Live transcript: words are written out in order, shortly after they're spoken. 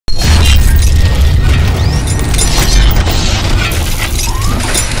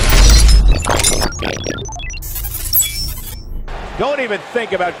Don't even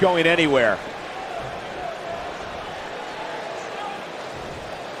think about going anywhere.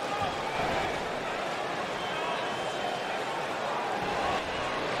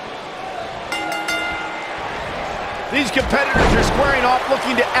 These competitors are squaring off,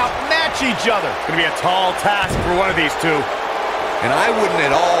 looking to outmatch each other. It's going to be a tall task for one of these two. And I wouldn't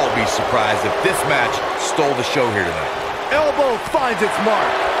at all be surprised if this match stole the show here tonight. Elbow finds its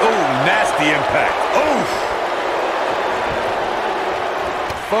mark. Oh, nasty impact. Oof.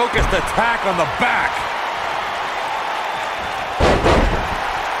 Focused attack on the back.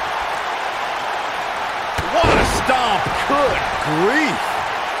 What a stomp. Good grief.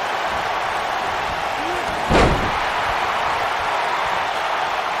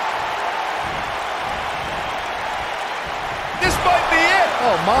 This might be it.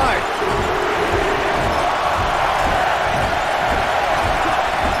 Oh, my.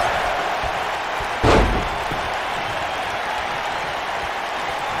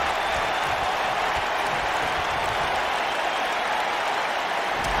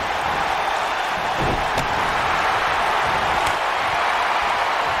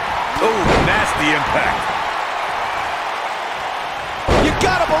 The impact. You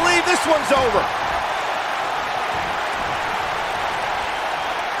gotta believe this one's over.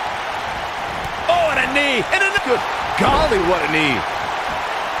 Oh, and a knee. And a good golly, what a knee.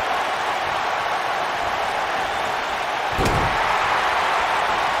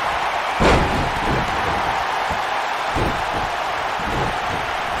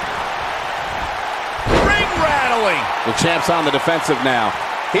 Ring rattling. The champ's on the defensive now.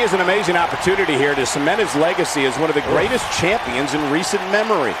 He has an amazing opportunity here to cement his legacy as one of the greatest champions in recent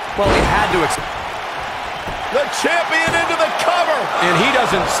memory. Well, he had to. The champion into the cover. And he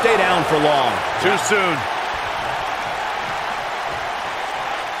doesn't stay down for long. Too soon.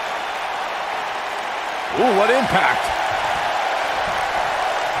 Ooh, what impact.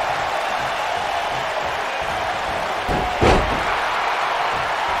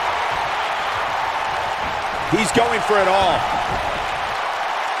 He's going for it all.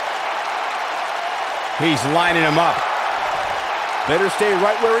 He's lining him up. Better stay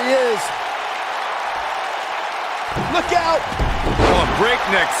right where he is. Look out! Oh,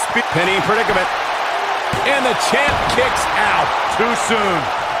 breakneck speed. Penny predicament. And the champ kicks out. Too soon.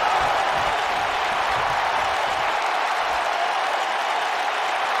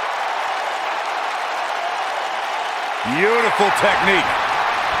 Beautiful technique.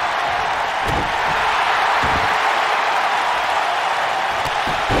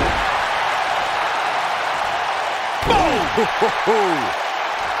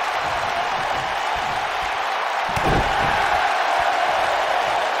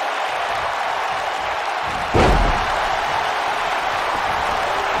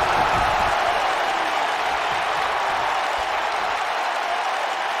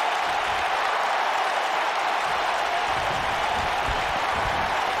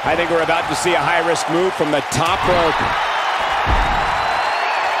 I think we're about to see a high-risk move from the top rope.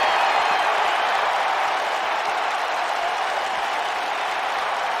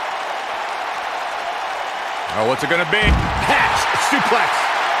 Oh, what's it going to be? Patch, suplex.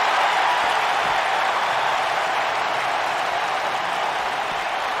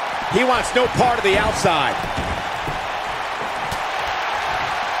 He wants no part of the outside.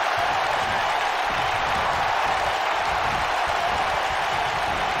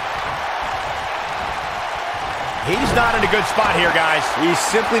 He's not in a good spot here, guys. He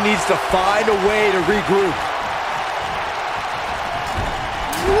simply needs to find a way to regroup.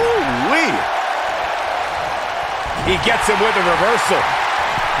 Woo-wee. He gets him with a reversal.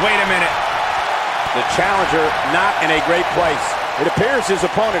 Wait a minute. The challenger not in a great place. It appears his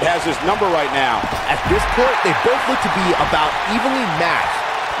opponent has his number right now. At this point, they both look to be about evenly matched.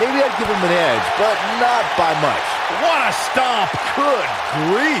 Maybe I'd give him an edge, but not by much. What a stomp. Good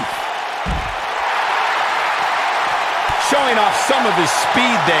grief. Showing off some of his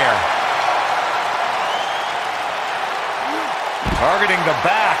speed there. Targeting the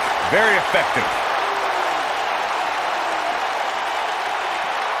back. Very effective.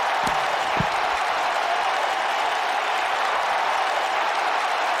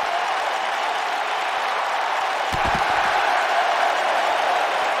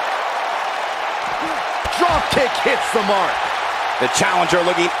 Drop kick hits the mark. The challenger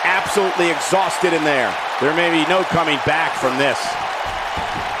looking absolutely exhausted in there. There may be no coming back from this.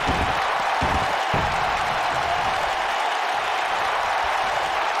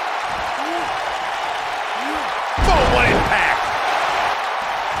 Oh, what impact.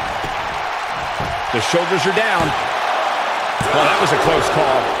 The shoulders are down. Well, that was a close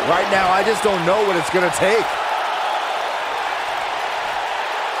call. Right now, I just don't know what it's going to take.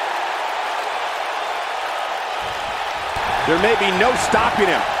 There may be no stopping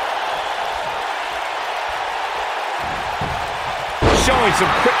him. Showing some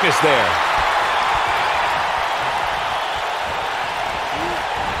quickness there.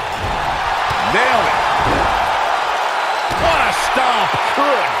 Nailed it. What a stomp.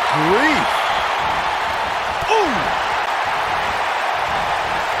 Good grief. Ooh.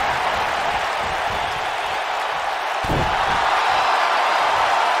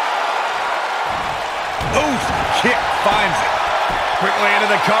 Oof. Kick finds it. Quickly into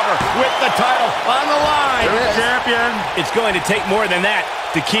the cover with the title on the line. Champion. It's going to take more than that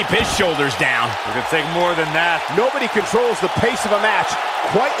to keep his shoulders down. It's going to take more than that. Nobody controls the pace of a match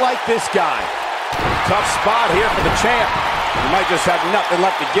quite like this guy. Tough spot here for the champ. He might just have nothing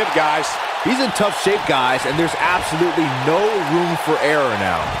left to give, guys. He's in tough shape, guys, and there's absolutely no room for error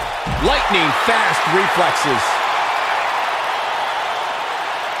now. Lightning fast reflexes.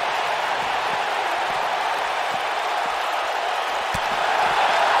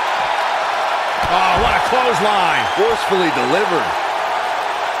 Oh, what a clothesline. Forcefully delivered.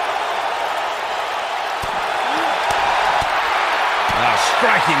 A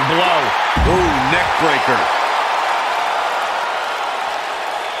striking blow. Ooh, neck breaker.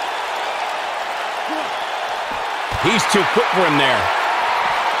 He's too quick for him there.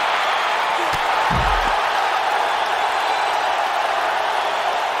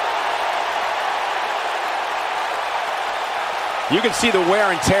 You can see the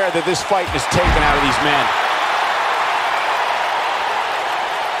wear and tear that this fight has taken out of these men.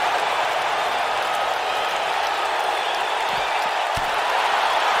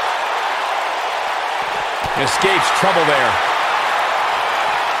 Escapes trouble there.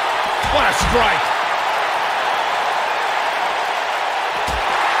 What a strike.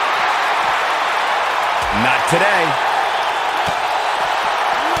 Not today.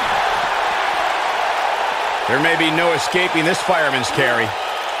 There may be no escaping this fireman's carry.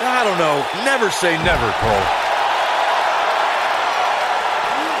 I don't know. Never say never, Cole.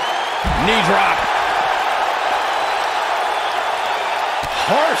 Knee drop.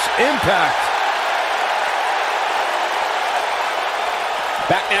 Harsh impact.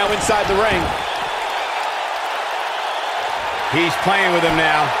 Back now inside the ring. He's playing with him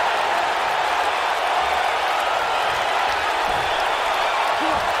now.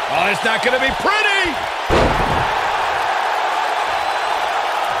 Oh, it's not going to be pretty.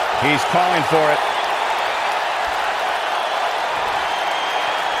 He's calling for it.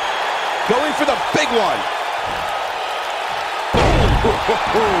 Going for the big one.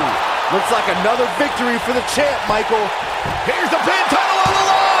 Looks like another victory for the champ, Michael. Here's the pin, title on the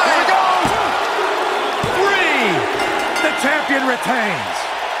line. Here it goes. 3. The champion retains.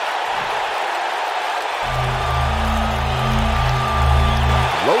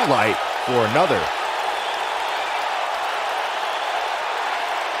 Low light for another.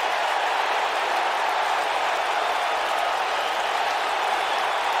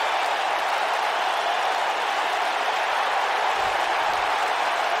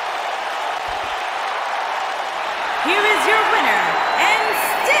 Here is your winner, and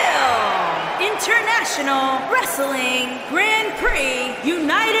still International Wrestling Grand Prix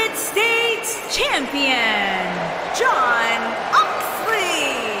United States Champion, Jon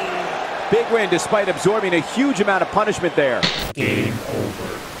Moxley. Big win despite absorbing a huge amount of punishment there. Game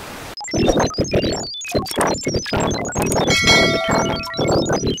over. Subscribe to the channel and leave us down in the comments below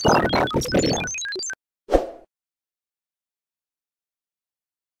what you thought about this video.